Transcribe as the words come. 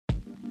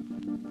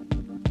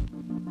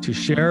To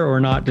share or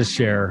not to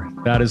share?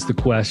 That is the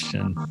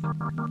question.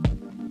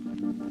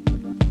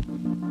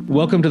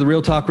 Welcome to the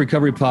Real Talk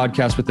Recovery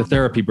Podcast with the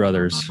Therapy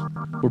Brothers.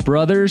 We're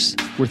brothers,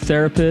 we're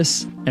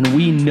therapists, and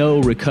we know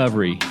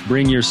recovery.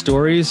 Bring your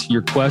stories,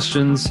 your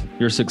questions,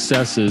 your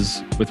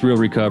successes with real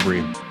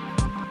recovery.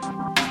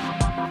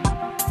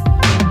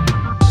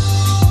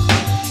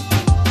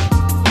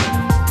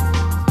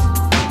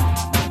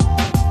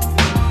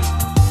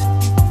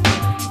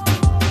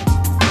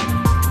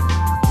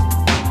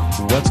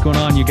 What's going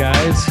on, you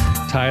guys?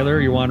 Tyler,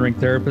 your wandering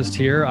therapist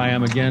here. I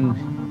am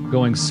again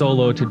going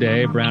solo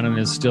today. Brandon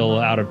is still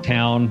out of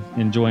town,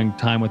 enjoying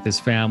time with his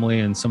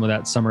family and some of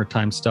that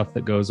summertime stuff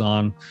that goes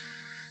on.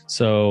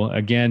 So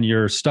again,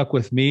 you're stuck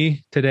with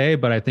me today,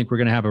 but I think we're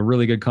going to have a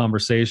really good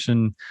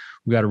conversation.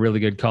 We've got a really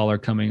good caller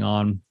coming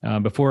on.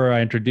 Before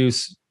I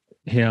introduce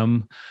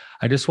him,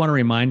 I just want to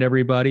remind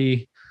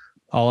everybody,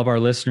 all of our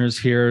listeners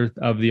here,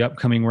 of the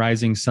upcoming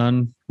Rising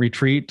Sun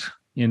Retreat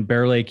in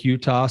Bear Lake,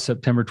 Utah,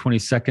 September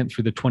 22nd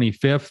through the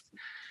 25th.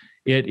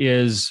 It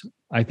is,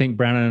 I think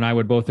Brandon and I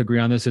would both agree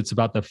on this, it's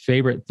about the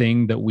favorite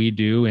thing that we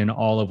do in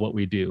all of what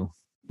we do.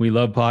 We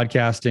love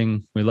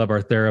podcasting. We love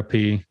our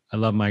therapy. I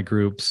love my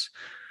groups.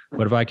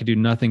 But if I could do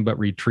nothing but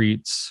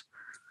retreats,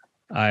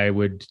 I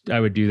would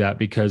do that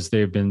because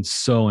they've been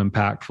so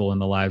impactful in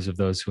the lives of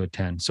those who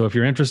attend. So if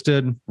you're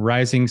interested,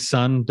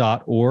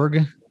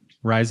 risingsun.org,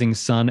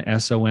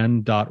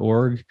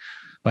 risingsunson.org.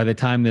 By the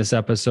time this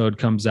episode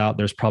comes out,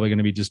 there's probably going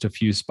to be just a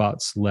few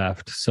spots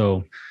left.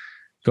 So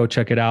go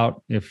check it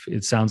out if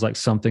it sounds like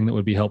something that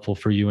would be helpful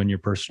for you in your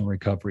personal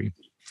recovery.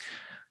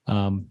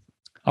 All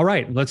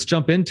right, let's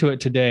jump into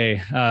it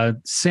today.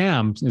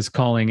 Sam is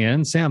calling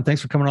in. Sam,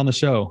 thanks for coming on the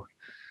show.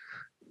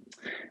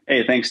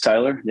 Hey, thanks,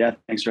 Tyler. Yeah,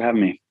 thanks for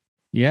having me.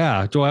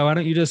 Yeah. Joy, why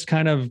don't you just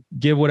kind of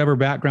give whatever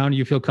background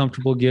you feel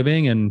comfortable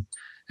giving and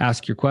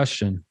ask your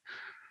question?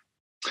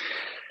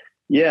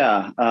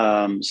 Yeah.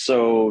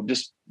 So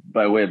just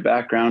by way of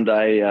background,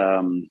 I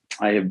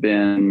have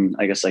been,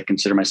 I guess I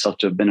consider myself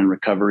to have been in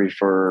recovery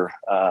for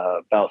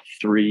about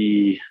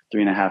three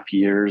and a half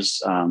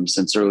years,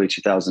 since early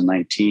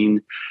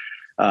 2019.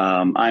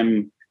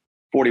 I'm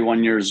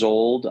 41 years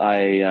old.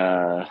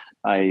 I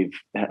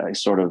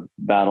sort of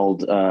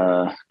battled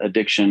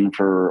addiction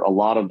for a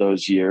lot of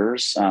those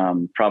years.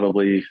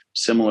 Probably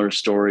similar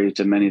story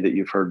to many that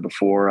you've heard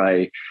before.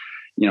 I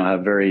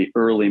have very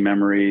early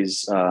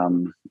memories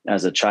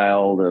as a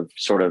child of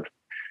sort of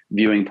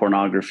viewing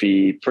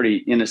pornography pretty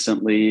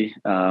innocently.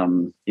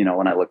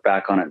 When I look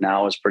back on it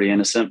now, it's pretty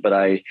innocent, but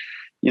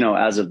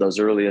as of those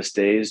earliest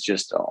days,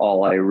 just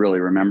all I really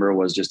remember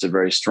was just a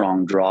very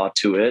strong draw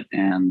to it.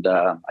 And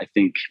I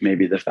think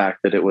maybe the fact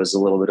that it was a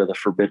little bit of the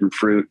forbidden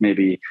fruit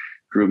maybe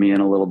drew me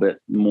in a little bit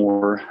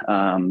more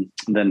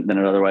than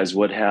it otherwise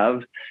would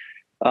have.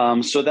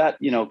 So that,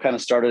 kind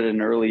of started at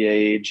an early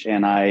age.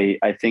 And I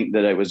think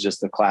that it was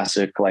just the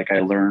classic, like I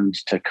learned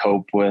to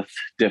cope with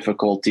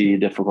difficult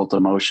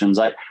emotions.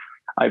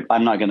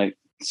 I'm not going to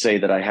say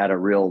that I had a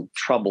real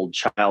troubled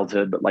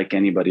childhood, but like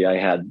anybody, I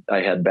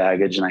had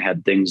baggage and I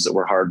had things that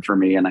were hard for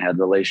me and I had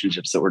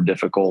relationships that were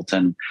difficult.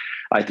 And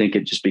I think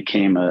it just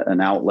became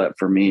an outlet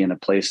for me and a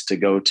place to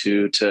go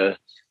to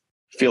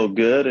feel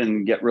good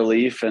and get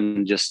relief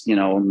and just,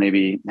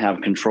 maybe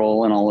have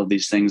control and all of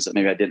these things that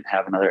maybe I didn't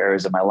have in other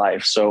areas of my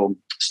life. So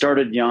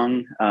started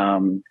young.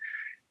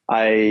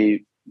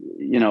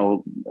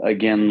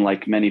 Again,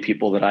 like many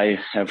people that I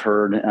have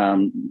heard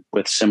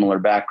with similar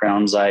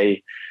backgrounds,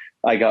 I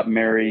got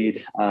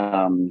married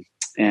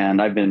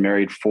and I've been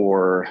married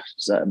for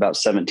about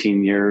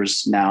 17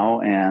 years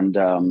now. And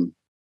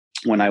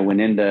when I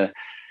went into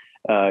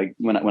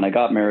when I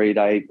got married,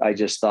 I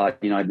just thought,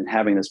 I'd been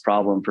having this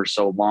problem for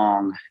so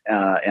long.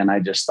 And I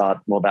just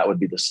thought, well, that would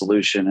be the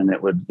solution and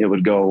it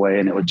would go away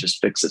and it would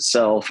just fix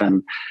itself.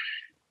 And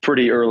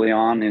pretty early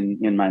on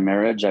in my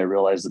marriage, I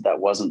realized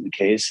that wasn't the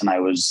case. And I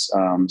was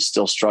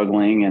still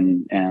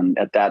struggling. And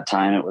at that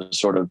time it was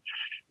sort of,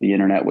 the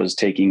internet was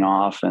taking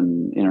off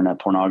and internet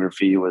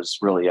pornography was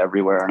really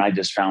everywhere. And I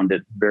just found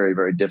it very,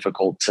 very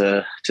difficult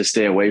to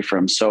stay away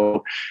from.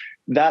 So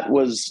that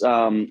was,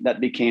 that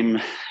became,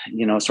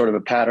 sort of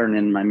a pattern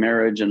in my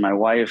marriage. And my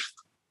wife,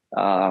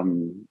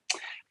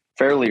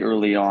 fairly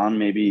early on,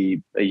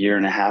 maybe a year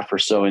and a half or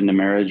so into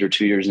marriage or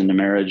 2 years into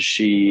marriage,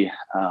 she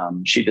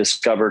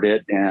discovered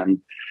it. And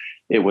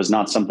it was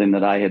not something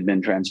that I had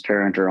been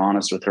transparent or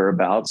honest with her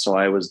about. So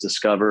I was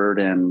discovered,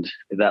 and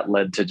that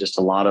led to just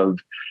a lot of,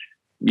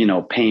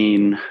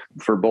 pain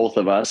for both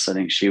of us. I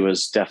think she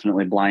was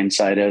definitely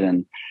blindsided,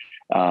 and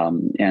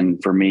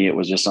for me, it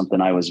was just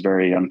something I was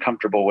very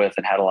uncomfortable with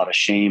and had a lot of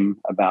shame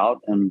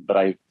about. But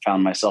I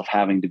found myself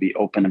having to be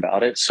open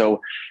about it.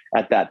 So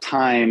at that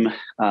time,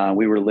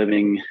 we were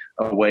living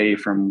away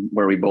from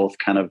where we both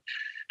kind of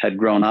had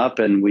grown up,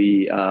 and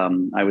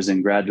I was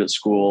in graduate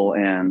school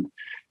and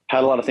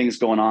had a lot of things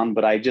going on,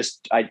 but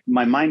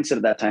my mindset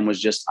at that time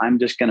was just, I'm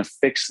just going to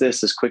fix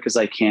this as quick as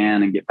I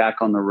can and get back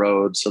on the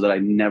road so that I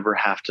never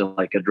have to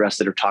address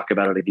it or talk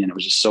about it again. It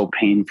was just so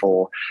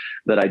painful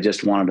that I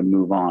just wanted to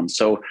move on.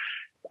 So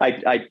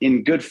I,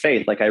 in good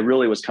faith, like I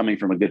really was coming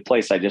from a good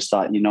place. I just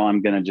thought,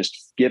 I'm going to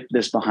just get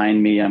this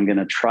behind me. I'm going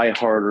to try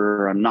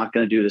harder. I'm not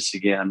going to do this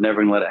again. I'm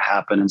never going to let it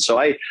happen. And so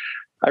I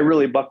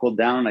really buckled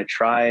down and I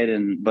tried,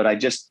 but I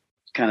just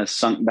kind of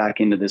sunk back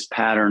into this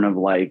pattern of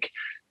like,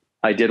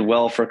 I did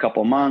well for a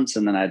couple of months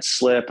and then I'd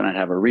slip and I'd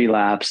have a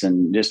relapse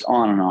and just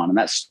on and on. And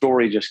that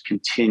story just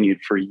continued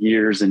for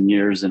years and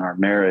years in our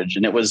marriage.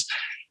 And it was,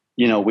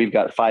 we've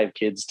got 5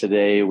 kids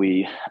today. It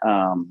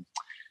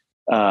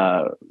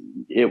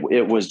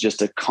was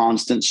just a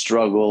constant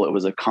struggle. It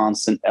was a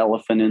constant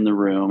elephant in the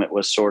room. It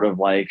was sort of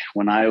like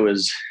when I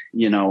was,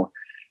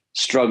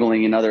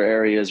 struggling in other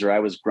areas, or I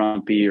was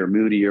grumpy or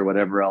moody or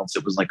whatever else,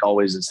 it was like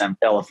always this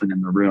elephant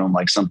in the room,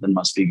 like something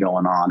must be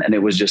going on. And it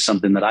was just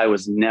something that I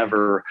was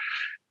never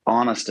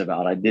honest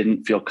about. I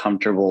didn't feel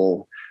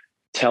comfortable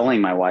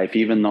telling my wife,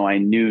 even though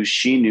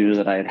she knew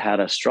that I had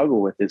had a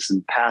struggle with this in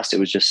the past. It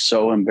was just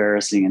so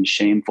embarrassing and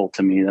shameful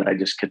to me that I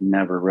just could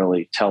never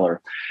really tell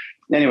her.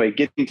 Anyway,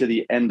 getting to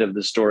the end of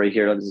the story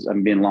here,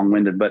 I'm being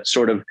long-winded, but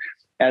sort of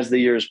as the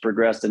years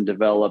progressed and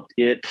developed,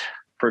 it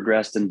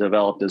progressed and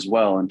developed as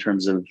well in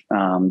terms of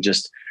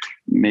just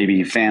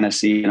maybe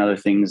fantasy and other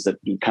things that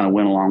kind of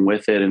went along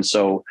with it. And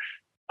so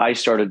I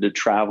started to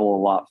travel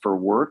a lot for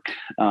work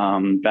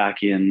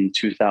back in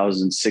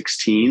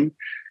 2016.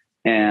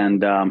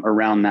 And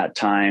around that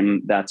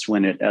time, that's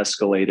when it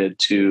escalated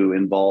to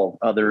involve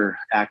other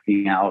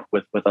acting out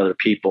with other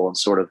people and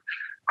sort of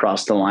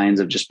crossed the lines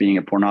of just being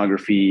a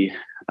pornography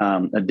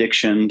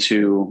addiction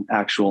to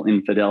actual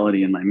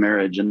infidelity in my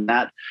marriage. And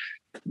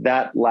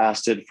that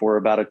lasted for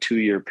about a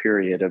 2-year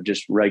period of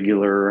just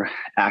regular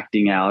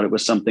acting out. It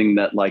was something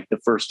that, like,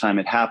 the first time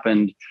it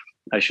happened,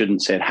 I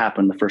shouldn't say it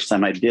happened. The first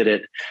time I did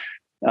it,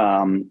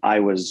 I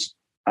was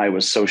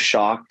so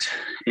shocked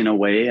in a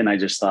way. And I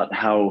just thought,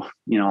 how,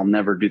 I'll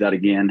never do that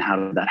again. How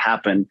did that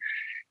happen?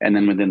 And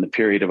then within the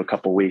period of a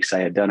couple of weeks,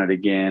 I had done it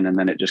again. And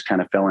then it just kind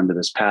of fell into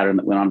this pattern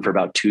that went on for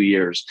about 2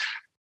 years.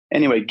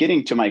 Anyway,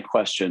 getting to my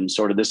question,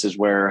 sort of this is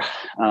where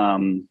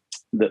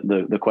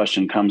the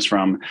question comes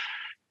from.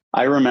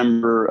 I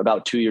remember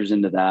about 2 years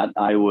into that,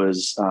 I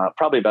was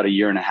probably about 1.5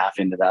 years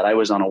into that. I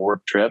was on a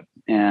work trip,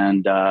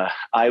 and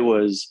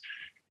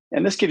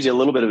and this gives you a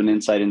little bit of an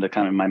insight into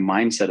kind of my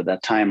mindset at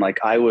that time. Like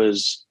it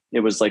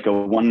was like a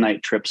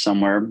one-night trip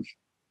somewhere,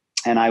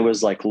 and I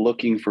was like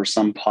looking for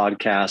some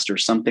podcast or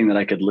something that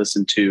I could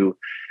listen to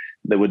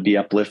that would be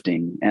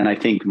uplifting. And I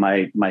think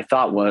my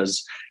thought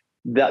was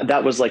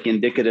that was like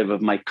indicative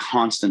of my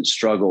constant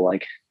struggle,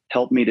 like,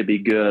 help me to be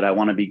good. I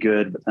want to be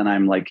good, but then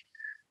I'm like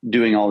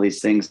doing all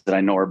these things that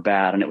I know are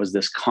bad. And it was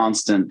this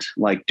constant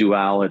like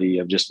duality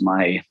of just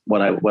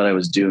what I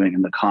was doing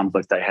and the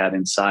conflict I had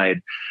inside.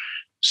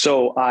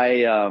 So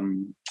I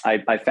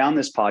found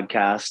this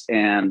podcast,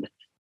 and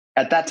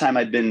at that time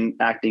I'd been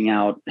acting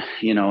out,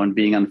 and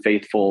being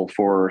unfaithful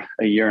for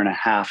 1.5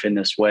 years in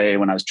this way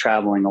when I was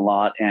traveling a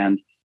lot. And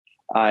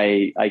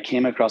I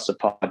came across a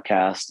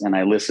podcast and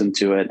I listened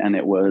to it, and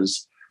it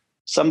was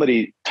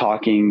somebody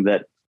talking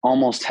that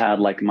almost had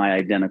like my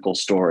identical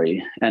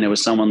story. And it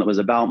was someone that was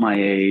about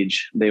my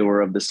age. They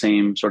were of the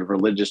same sort of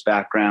religious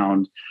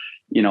background.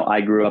 I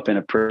grew up in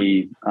a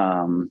pretty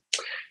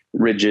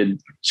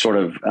rigid sort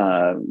of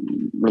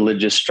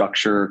religious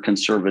structure,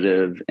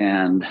 conservative.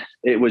 And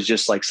it was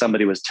just like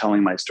somebody was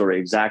telling my story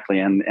exactly.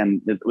 And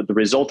the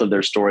result of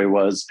their story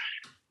was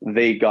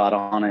they got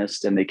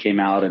honest and they came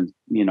out and,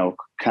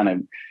 kind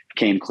of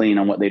came clean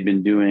on what they'd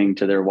been doing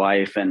to their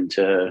wife and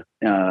to,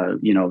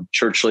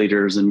 church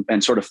leaders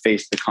and sort of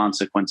faced the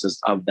consequences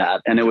of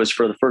that. And it was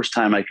for the first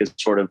time I could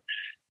sort of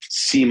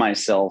see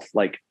myself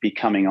like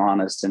becoming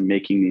honest and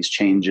making these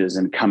changes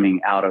and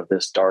coming out of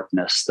this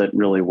darkness that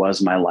really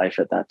was my life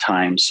at that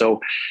time. So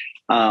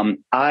as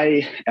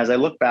I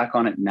look back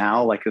on it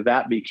now, like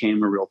that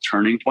became a real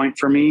turning point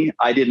for me.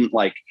 I didn't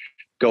like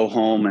go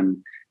home and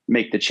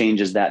make the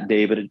changes that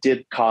day, but it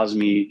did cause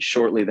me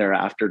shortly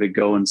thereafter to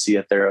go and see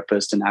a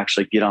therapist and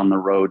actually get on the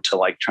road to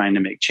like trying to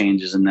make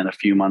changes. And then a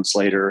few months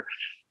later,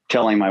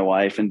 telling my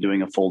wife and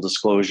doing a full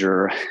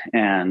disclosure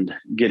and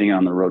getting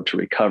on the road to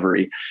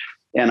recovery.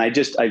 And I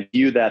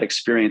view that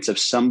experience of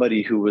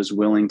somebody who was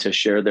willing to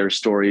share their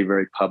story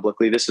very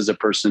publicly. This is a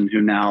person who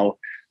now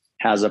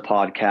has a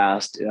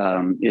podcast,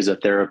 is a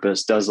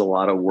therapist, does a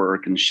lot of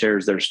work, and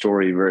shares their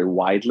story very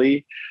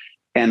widely.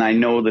 And I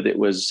know that it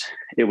was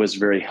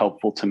very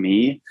helpful to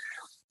me.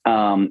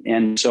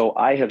 And so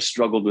I have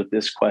struggled with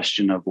this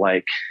question of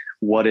like,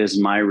 what is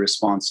my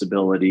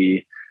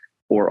responsibility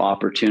or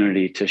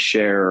opportunity to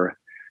share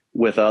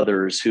with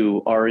others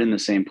who are in the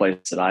same place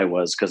that I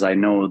was? Because I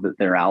know that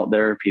they're out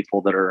there, people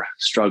that are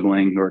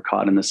struggling, who are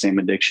caught in the same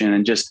addiction,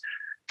 and just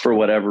for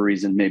whatever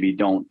reason, maybe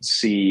don't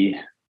see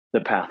the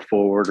path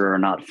forward or are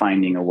not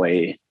finding a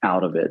way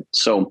out of it.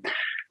 So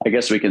I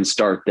guess we can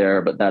start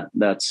there, but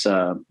that's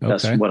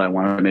okay. What I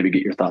wanted to maybe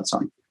get your thoughts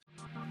on.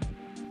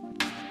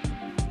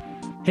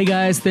 Hey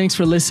guys, thanks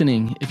for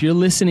listening. If you're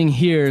listening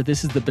here,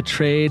 this is the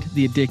Betrayed,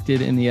 the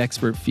Addicted, and the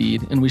Expert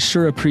feed, and we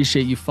sure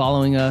appreciate you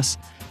following us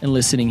and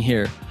listening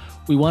here.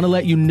 we want to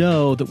let you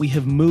know that we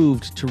have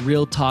moved to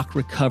Real Talk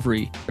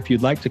Recovery. If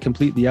you'd like to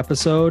complete the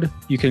episode,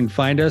 you can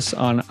find us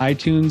on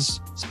iTunes,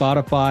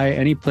 Spotify,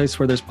 any place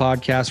where there's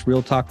podcasts,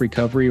 Real Talk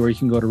Recovery, or you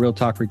can go to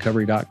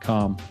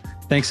realtalkrecovery.com.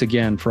 Thanks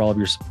again for all of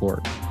your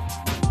support.